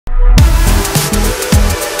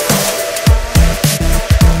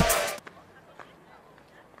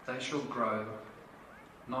shall grow,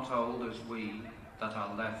 not old as we that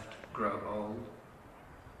are left grow old.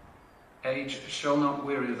 Age shall not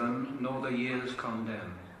weary them, nor the years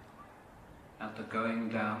condemn. At the going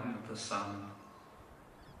down of the sun,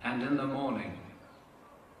 and in the morning,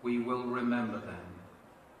 we will remember them.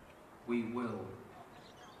 We will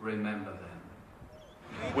remember them.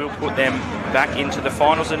 We'll put them back into the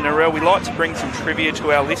finals. And Narelle, we like to bring some trivia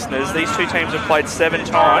to our listeners. These two teams have played 7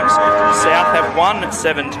 times. South have won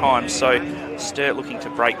 7 times, so Sturt looking to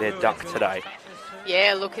break their duck today.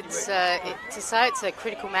 Yeah, look, it's to say it's a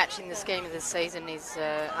critical match in the scheme of the season is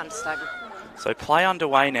understatement. So play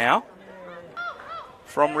underway now.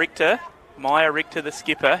 From Richter, Maya Richter, the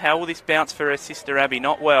skipper. How will this bounce for her sister Abby?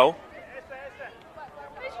 Not well.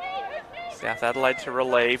 South Adelaide to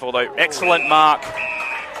relieve, although excellent mark.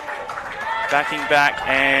 Backing back,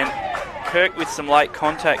 and Kirk with some late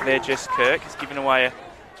contact there. Jess Kirk has given away a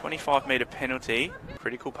 25-metre penalty.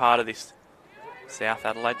 Critical part of this South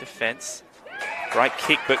Adelaide defence. Great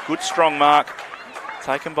kick, but good strong mark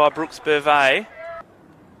taken by Brooks Burvey.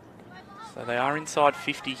 So they are inside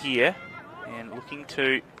 50 here and looking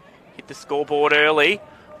to hit the scoreboard early.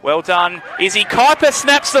 Well done. Izzy Kuiper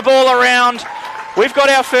snaps the ball around. We've got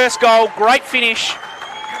our first goal. Great finish.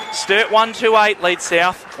 Sturt 1-2-8 lead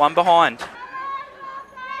South, 1 behind.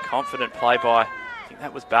 Confident play by, I think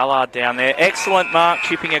that was Ballard down there. Excellent mark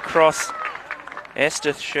chipping across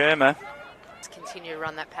Esther Shermer. Let's continue to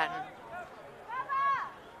run that pattern.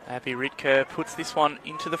 Abby Ridker puts this one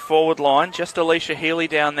into the forward line. Just Alicia Healy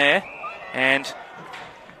down there. And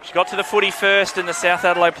she got to the footy first and the South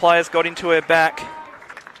Adelaide players got into her back.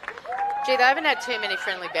 Gee, they haven't had too many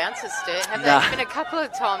friendly bounces, Sturt, have they? There's been a couple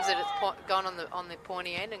of times that it's gone on the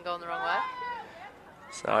pointy end and gone the wrong way.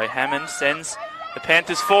 So Hammond sends the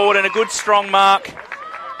Panthers forward and a good strong mark.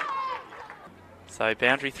 So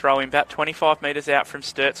boundary throw in about 25 metres out from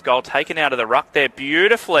Sturt's goal. Taken out of the ruck there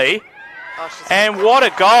beautifully. Oh, and what a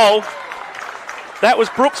goal. That was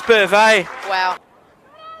Brooks Burvey. Wow.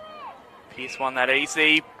 Pearce won that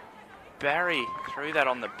easy. Barry threw that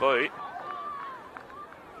on the boot.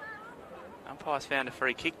 Umpires found a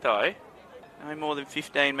free kick though. No more than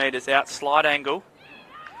 15 metres out. Slide angle.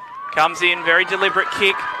 Comes in, very deliberate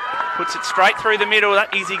kick. Puts it straight through the middle.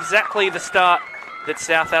 That is exactly the start that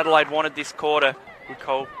South Adelaide wanted this quarter. Good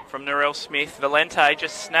call from Narelle Smith. Valente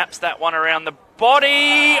just snaps that one around the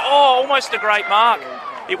body. Oh, almost a great mark.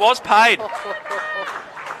 It was paid.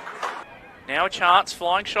 Now a chance.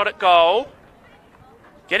 Flying shot at goal.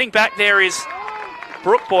 Getting back there is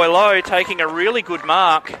Brooke Boileau taking a really good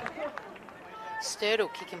mark. Sturt will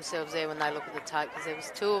kick themselves there when they look at the tape because there was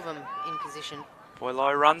 2 of them in position.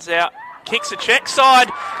 Boileau runs out, kicks a check side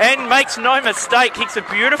and makes no mistake, kicks a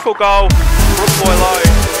beautiful goal. Brooke Boileau